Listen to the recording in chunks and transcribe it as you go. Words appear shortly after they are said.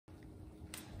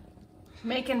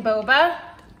Making boba.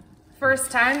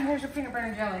 First time. Here's your peanut butter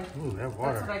and jelly. Ooh, that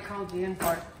water. That's what I called you in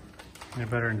for. Peanut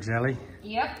butter and jelly?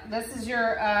 Yep, this is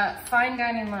your fine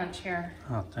dining lunch here.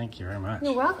 Oh, thank you very much.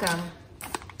 You're welcome.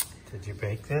 Did you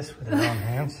bake this with your own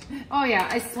hands? Oh yeah,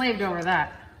 I slaved over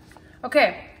that.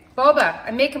 Okay, boba.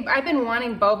 I've been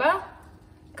wanting boba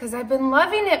because I've been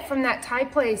loving it from that Thai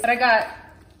place. But I got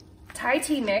Thai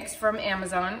tea mix from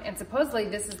Amazon, and supposedly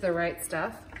this is the right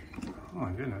stuff. Oh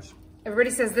my goodness. Everybody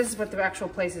says this is what the actual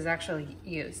places actually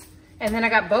use. And then I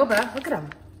got boba. Look at them.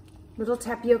 Little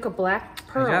tapioca black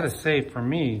pearls. I gotta say, for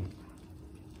me,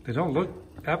 they don't look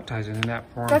appetizing in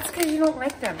that form. That's because you don't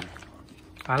like them.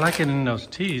 I like it in those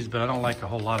teas, but I don't like a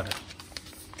whole lot of it.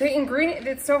 The ingredient,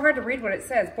 it's so hard to read what it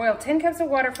says. Boil 10 cups of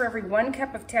water for every 1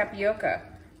 cup of tapioca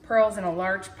pearls in a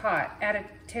large pot. Add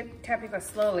tapioca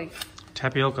slowly.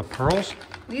 Tapioca pearls?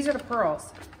 These are the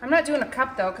pearls. I'm not doing a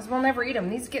cup though, because we'll never eat them.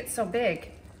 These get so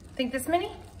big. Think this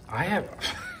many? I have.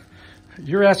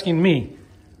 You're asking me.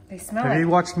 They smell Have you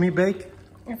watched me bake?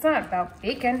 It's not about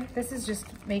bacon. This is just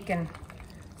making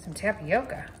some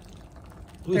tapioca.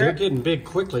 Ooh, they're getting big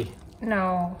quickly.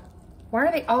 No. Why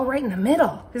are they all right in the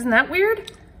middle? Isn't that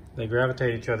weird? They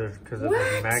gravitate each other because of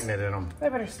the magnet in them. I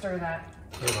better stir that.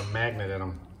 There's a magnet in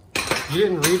them. You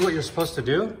didn't read what you're supposed to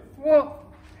do? Well,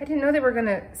 I didn't know they were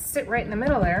gonna sit right in the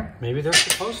middle there. Maybe they're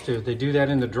supposed to. They do that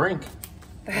in the drink.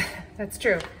 That's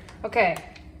true. Okay.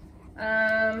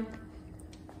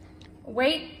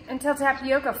 Wait until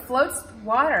tapioca floats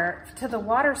water to the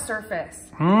water surface.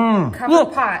 Cover the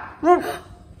pot.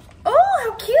 Oh,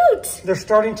 how cute! They're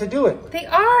starting to do it. They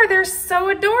are. They're so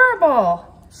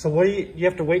adorable. So what do you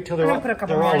have to wait till they're all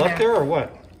up there or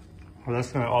what? Well,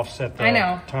 that's going to offset the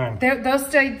time. Those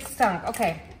stayed stunk.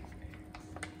 Okay.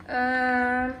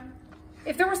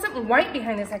 If there was something white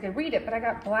behind this, I could read it, but I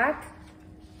got black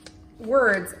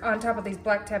words on top of these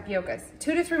black tapiocas.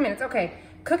 2 to 3 minutes. Okay.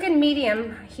 Cook in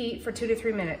medium heat for 2 to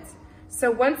 3 minutes. So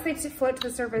once they float to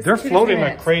the surface, they're floating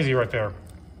like crazy right there.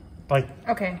 Like,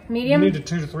 okay, medium. You need a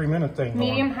 2 to 3 minute thing.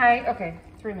 Medium, high. Okay,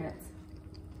 3 minutes.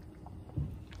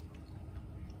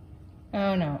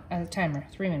 Oh no, as a timer,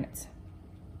 3 minutes.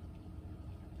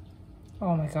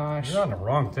 Oh my gosh. You're on the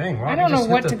wrong thing. I don't know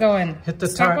what to go in. Hit the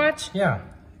stopwatch? Yeah.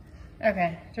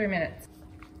 Okay, 3 minutes.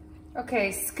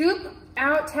 Okay, scoop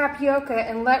out tapioca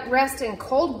and let rest in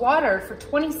cold water for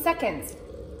 20 seconds.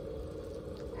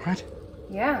 What?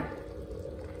 Yeah.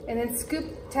 And then scoop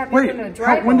tapioca in a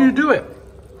dry bowl. When do you do it?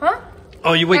 Huh?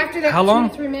 Oh, you wait. After that, how long?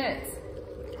 2 to 3 minutes.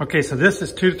 Okay, so this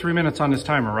is 2 to 3 minutes on this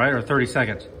timer, right? Or 30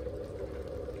 seconds?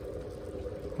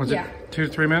 Was it 2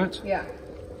 to 3 minutes? Yeah.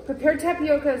 Prepared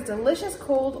tapioca is delicious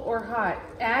cold or hot.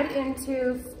 Add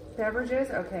into beverages.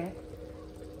 Okay.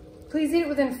 Please eat it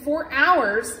within 4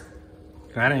 hours.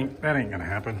 That ain't gonna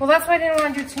happen. Well, that's why I didn't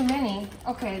want to do too many.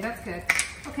 Okay, that's good.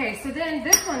 Okay, so then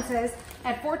this one says,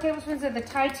 add 4 tablespoons of the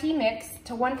Thai tea mix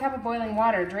to 1 cup of boiling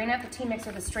water. Drain out the tea mix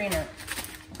with a strainer.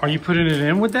 Are you putting it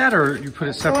in with that, or you put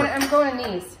it separate? I'm going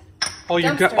in these. Oh,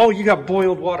 you got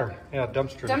boiled water. Yeah,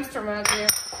 dumpster. Dumpster mug here.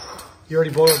 You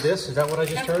already boiled this? Is that what I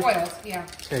just heard? That's boiled, yeah.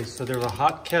 Okay, so there's a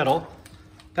hot kettle.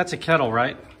 That's a kettle,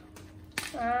 right?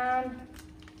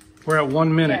 We're at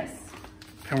 1 minute. Yes.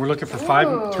 And we're looking for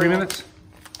 3 minutes?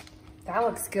 That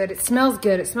looks good. It smells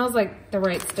good. It smells like the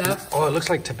right stuff. Oh, it looks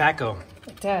like tobacco.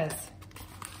 It does.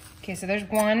 Okay, so there's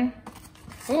 1.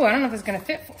 Ooh, I don't know if it's gonna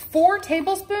fit. 4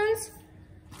 tablespoons?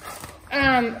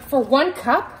 For 1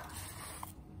 cup?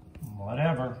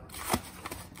 Whatever.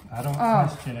 I don't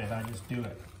question it, I just do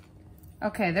it.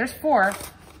 Okay, there's 4.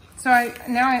 So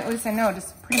now at least I know,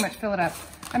 just pretty much fill it up.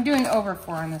 I'm doing over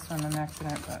 4 on this one on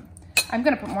accident, but I'm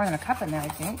gonna put more than a cup in there, I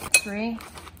think. 3.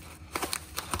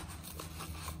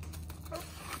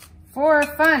 4,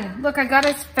 fun. Look, I got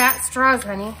us fat straws,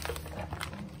 honey.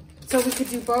 So we could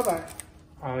do boba.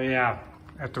 Oh yeah,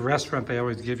 at the restaurant they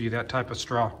always give you that type of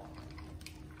straw.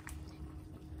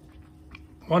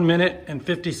 1 minute and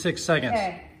 56 seconds.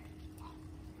 Okay.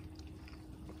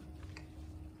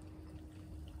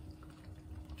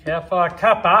 Care for a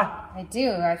cuppa? I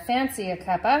do, I fancy a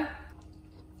cuppa.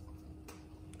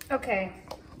 Okay.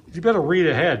 You better read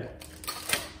ahead.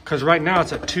 Because right now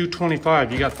it's at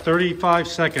 2:25. You got 35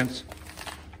 seconds.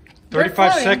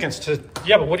 35 seconds to,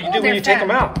 yeah, but what do you do when you take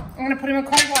them out? I'm gonna put them in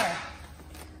cold water.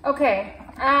 Okay,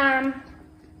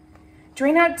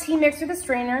 drain out tea mix with a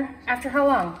strainer. After how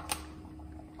long?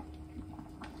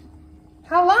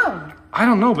 How long? I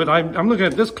don't know, but I'm looking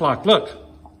at this clock, look.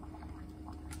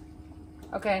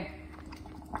 Okay.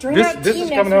 Drain out tea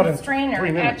mix with a strainer.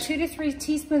 Add 2 to 3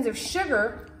 teaspoons of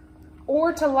sugar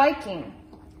or to liking.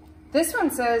 This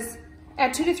one says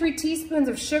add 2 to 3 teaspoons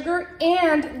of sugar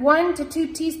and 1 to 2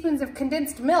 teaspoons of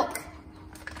condensed milk.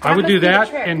 I would do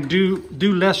that and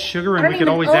do less sugar, and we could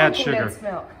always add sugar.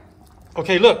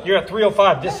 Okay, look, you're at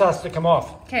 305. This has to come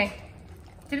off. Okay.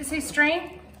 Did it say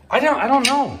strain? I don't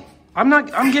know.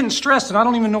 I'm getting stressed and I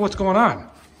don't even know what's going on.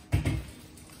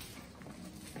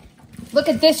 Look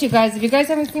at this, you guys. If you guys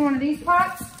haven't seen one of these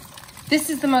pots, this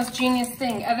is the most genius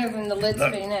thing other than the lid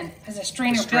spinning in. There's a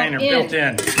strainer built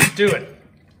in. Let's do it.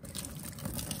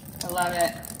 I love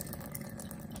it.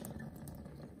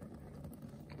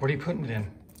 What are you putting it in?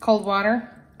 Cold water.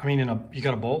 I mean, you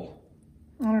got a bowl?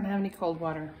 I don't have any cold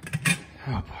water.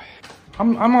 Oh boy.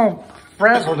 I'm all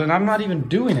frazzled and I'm not even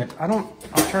doing it. I'm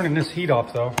turning this heat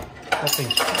off though. That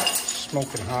thing's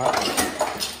smoking hot.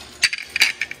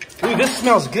 Ooh, this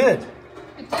smells good.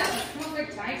 It does. It smells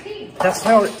like Thai tea. That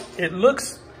smell, it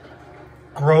looks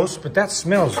gross, but that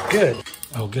smells good.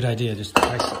 Oh, good idea. Just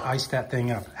ice that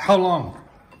thing up. How long?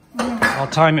 I'll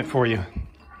time it for you.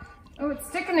 Oh, it's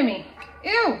sticking to me.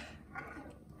 Ew.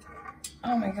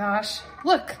 Oh my gosh.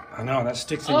 Look. I know, that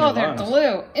sticks in your lungs. Oh, they're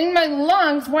glue. In my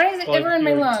lungs? Why is it ever in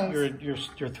my lungs?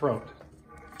 Your throat.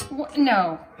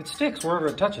 No. It sticks wherever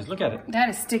it touches. Look at it. That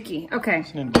is sticky. Okay.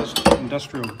 It's an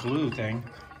industrial glue thing.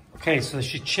 Okay, so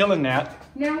she's chilling that.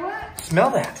 Now what? Smell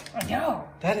that. I know.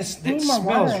 It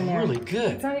smells really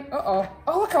good. Uh-oh.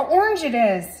 Oh, look how orange it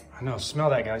is. I know. Smell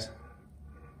that, guys.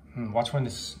 Watch when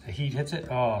the heat hits it.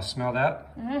 Oh, smell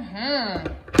that.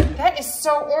 Mm-hmm. That is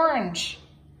so orange.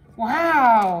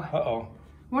 Wow. Uh-oh.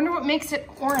 Wonder what makes it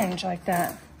orange like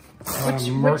that.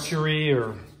 Mercury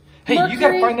or... Hey, you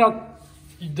got to find out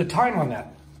the time on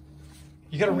that.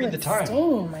 You got to read the time.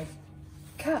 Stain my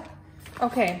cup.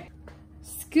 Okay.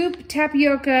 Scoop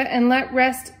tapioca and let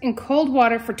rest in cold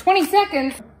water for 20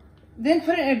 seconds. Then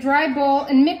put it in a dry bowl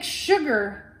and mix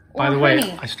sugar or By the way,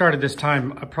 honey. I started this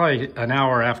time probably an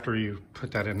hour after you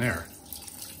put that in there.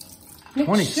 Mix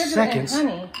 20 sugar seconds? And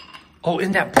honey. Oh,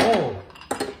 in that bowl.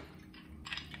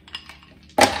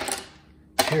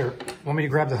 Here, want me to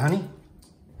grab the honey?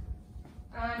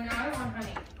 No, I don't want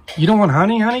honey. You don't want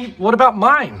honey? What about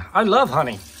mine? I love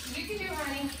honey. You can do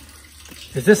honey.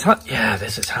 Is this honey? Yeah,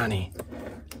 this is honey.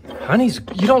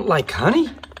 You don't like honey?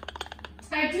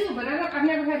 I do, but I've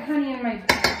never had honey in my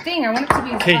thing. I want it to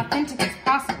be as authentic as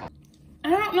possible. I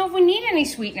don't know if we need any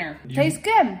sweetener. Tastes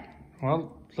good.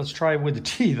 Well, let's try it with the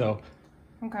tea, though.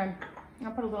 Okay.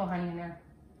 I'll put a little honey in there.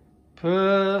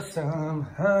 Put some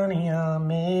honey on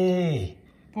me.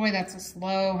 Boy, that's a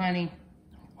slow honey.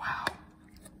 Wow.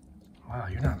 Wow,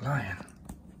 you're not lying.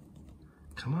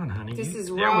 Come on, honey. This is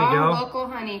there we raw go. local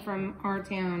honey from our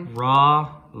town.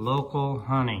 Raw local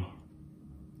honey.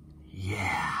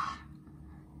 Yeah.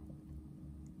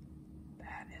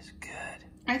 That is good.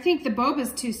 I think the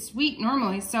boba's too sweet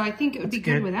normally, so I think it would be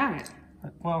good without it.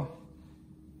 Well,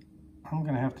 I'm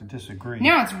going to have to disagree.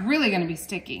 Now it's really going to be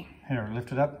sticky. Here,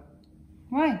 lift it up.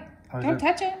 Why? Don't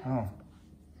touch it. Oh.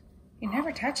 You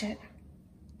never touch it.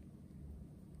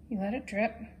 You let it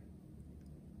drip.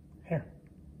 Here.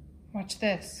 Watch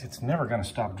this. It's never going to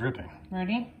stop dripping.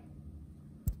 Ready?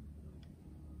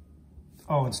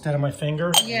 Oh, instead of my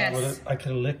finger? Yes. I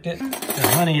could have licked it. The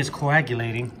honey is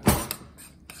coagulating.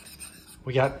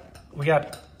 We got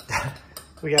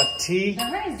tea. The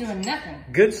honey's doing nothing.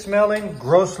 Good smelling,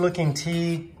 gross looking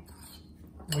tea.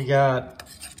 We got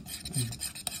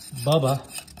Bubba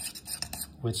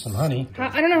with some honey.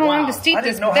 I don't know how long to steep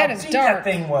this, but that is dark.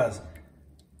 That thing was.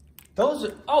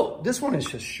 This one is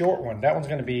just a short one. That one's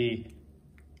going to be,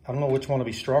 I don't know which one will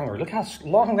be stronger. Look how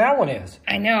long that one is.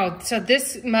 I know. So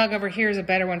this mug over here is a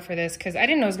better one for this because I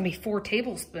didn't know it was going to be 4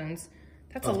 tablespoons.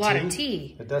 That's a lot of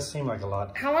tea. It does seem like a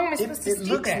lot. How long am I supposed to steep it?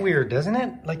 It looks weird, doesn't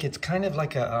it? Like it's kind of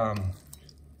like a,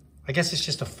 I guess it's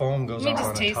just a foam goes on the top.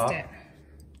 Let me just taste it.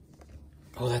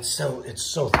 Oh, it's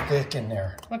so thick in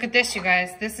there. Look at this, you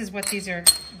guys. This is what these are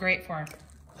great for.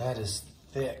 That is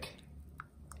thick.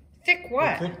 Thick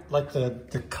what? Like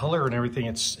the color and everything.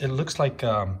 It looks like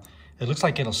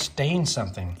it'll stain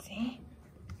something. See?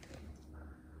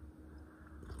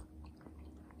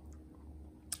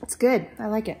 It's good. I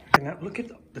like it. Now look at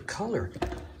the color.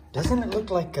 Doesn't it look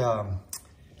like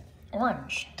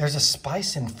orange? There's a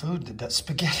spice in food that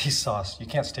spaghetti sauce. You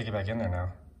can't stick it back in there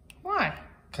now. Why?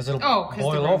 Because it'll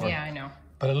boil over. Yeah, I know.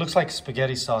 But it looks like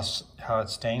spaghetti sauce, how it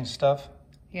stains stuff.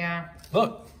 Yeah.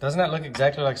 Look, doesn't that look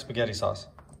exactly like spaghetti sauce?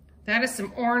 That is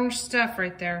some orange stuff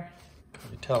right there.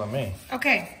 You're telling me.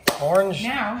 Okay. Orange,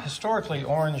 now, historically,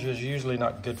 orange is usually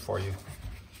not good for you.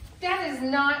 That is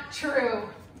not true.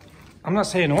 I'm not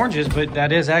saying oranges, but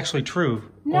that is actually true.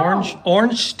 No.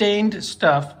 Orange stained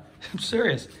stuff. I'm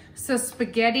serious. So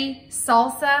spaghetti,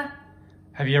 salsa.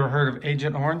 Have you ever heard of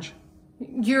Agent Orange?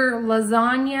 Your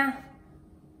lasagna.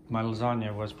 My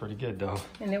lasagna was pretty good though.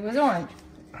 And it was orange.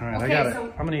 All right,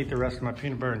 Okay, I'm gonna eat the rest of my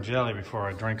peanut butter and jelly before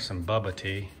I drink some Bubba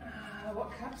tea.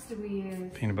 What cups do we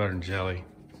use? Peanut butter and jelly.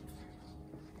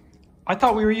 I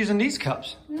thought we were using these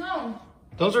cups. No.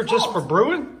 Those are just for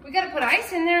brewing? We gotta put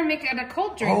ice in there and make it a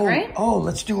cold drink, right? Oh,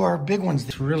 let's do our big ones.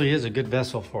 This really is a good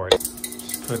vessel for it.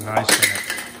 Just put ice in it.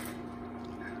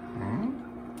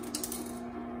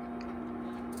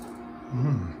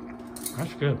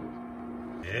 That's good.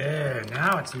 Yeah,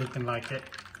 now it's looking like it.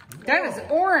 That is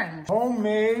orange.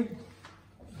 Homemade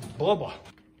Boba.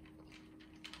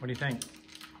 What do you think?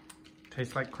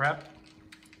 Tastes like crap?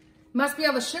 Must be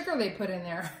all the sugar they put in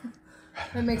there.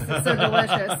 That makes it so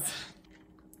delicious.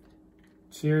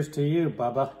 Cheers to you,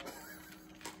 Bubba.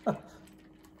 I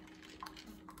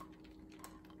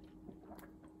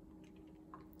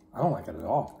don't like it at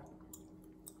all.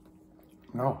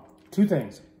 No. Two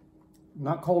things.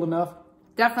 Not cold enough.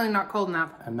 Definitely not cold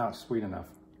enough. And not sweet enough.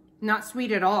 Not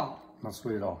sweet at all. Not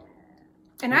sweet at all.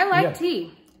 And I like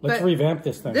tea. Let's revamp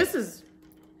this thing.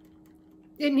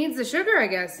 It needs the sugar, I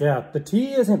guess. Yeah, the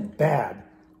tea isn't bad,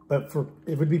 but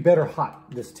it would be better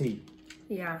hot, this tea.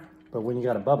 Yeah. But when you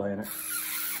got a Bubba in it.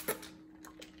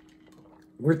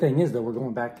 Weird thing is though, we're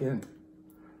going back in.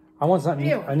 I want something.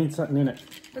 Ew. I need something in it.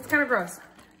 That's kind of gross.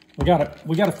 We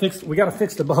gotta fix the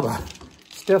Bubba.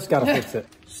 Steph's gotta fix it.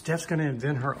 Steph's gonna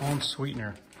invent her own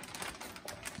sweetener.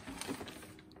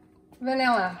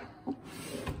 Vanilla.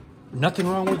 Nothing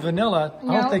wrong with vanilla.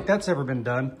 No. I don't think that's ever been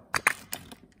done.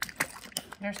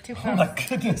 There's 2 pumps. Oh my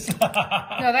goodness.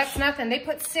 No, that's nothing. They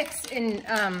put 6 in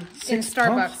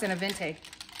Starbucks pumps? in a Venti.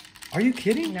 Are you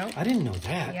kidding? No. I didn't know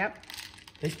that. Yep.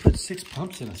 They put 6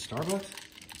 pumps in a Starbucks?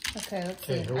 Okay, let's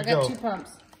Okay, see. here we I got go. 2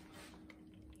 pumps.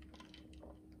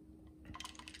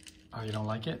 Oh, you don't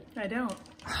like it? I don't.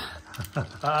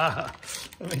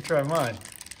 Let me try mine.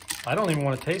 I don't even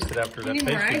want to taste it after that You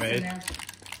need more paste you ice in made. there.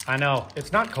 I know.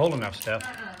 It's not cold enough, Steph.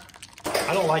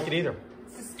 I don't like it either.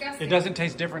 It's disgusting. It doesn't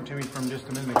taste different to me from just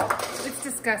a minute ago. It's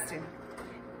disgusting.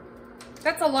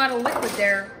 That's a lot of liquid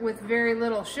there with very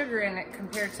little sugar in it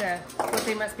compared to what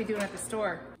they must be doing at the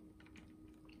store.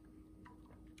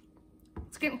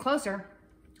 It's getting closer.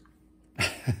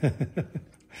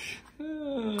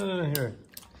 Here.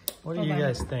 What do you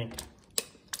guys think?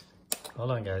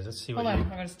 Hold on, guys. Let's see what Hold on, you... I'm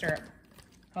gonna stir it.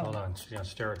 Hold on. She's going to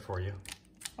stir it for you.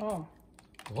 Oh.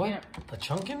 What? Yeah. A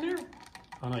chunk in there?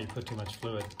 Oh, no. You put too much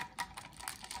fluid.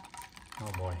 Oh,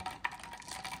 boy.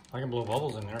 I can blow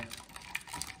bubbles in there.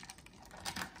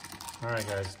 All right,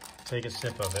 guys. Take a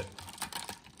sip of it.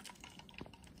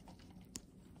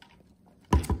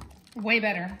 Way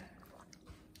better.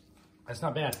 That's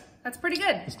not bad. That's pretty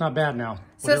good. It's not bad now.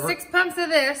 So 6 pumps of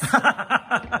this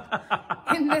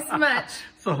in this much.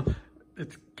 So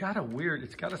it's got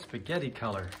a spaghetti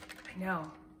color. I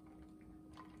know.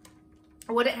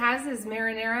 What it has is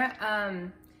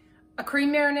marinara, a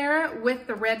cream marinara with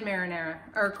the red marinara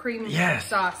or cream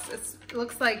sauce. It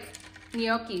looks like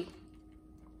gnocchi.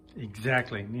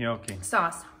 Exactly, gnocchi.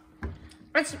 Sauce.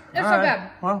 It's not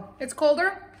bad. Well, It's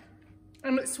colder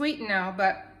and it's sweetened now,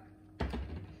 but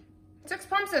 6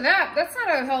 pumps of that, that's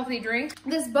not a healthy drink.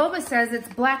 This boba says it's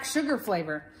black sugar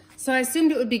flavor, so I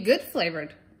assumed it would be good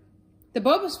flavored. The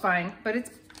boba's fine, but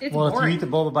it's well, boring. if you eat the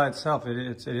boba by itself,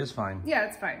 it is fine. Yeah,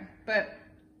 it's fine, but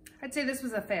I'd say this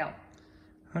was a fail.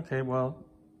 Okay, well,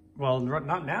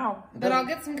 not now. But I'll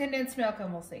get some condensed milk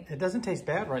and we'll see. It doesn't taste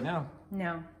bad right now.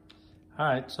 No. All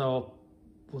right, so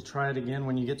we'll try it again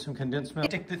when you get some condensed milk.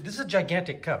 This is a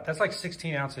gigantic cup. That's like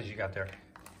 16 ounces you got there.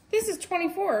 This is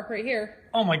 24 right here.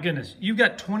 Oh my goodness, you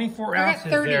got 24 ounces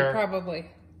there. I got 30 probably.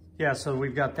 Yeah, so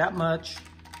we've got that much.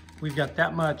 We've got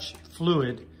that much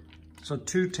fluid. So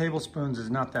 2 tablespoons is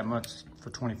not that much for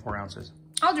 24 ounces.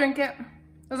 I'll drink it.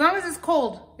 As long as it's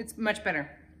cold, it's much better.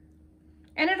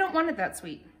 And I don't want it that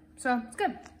sweet. So it's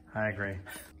good. I agree.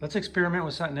 Let's experiment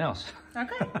with something else.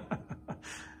 Okay.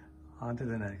 On to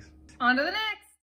the next. On to the next.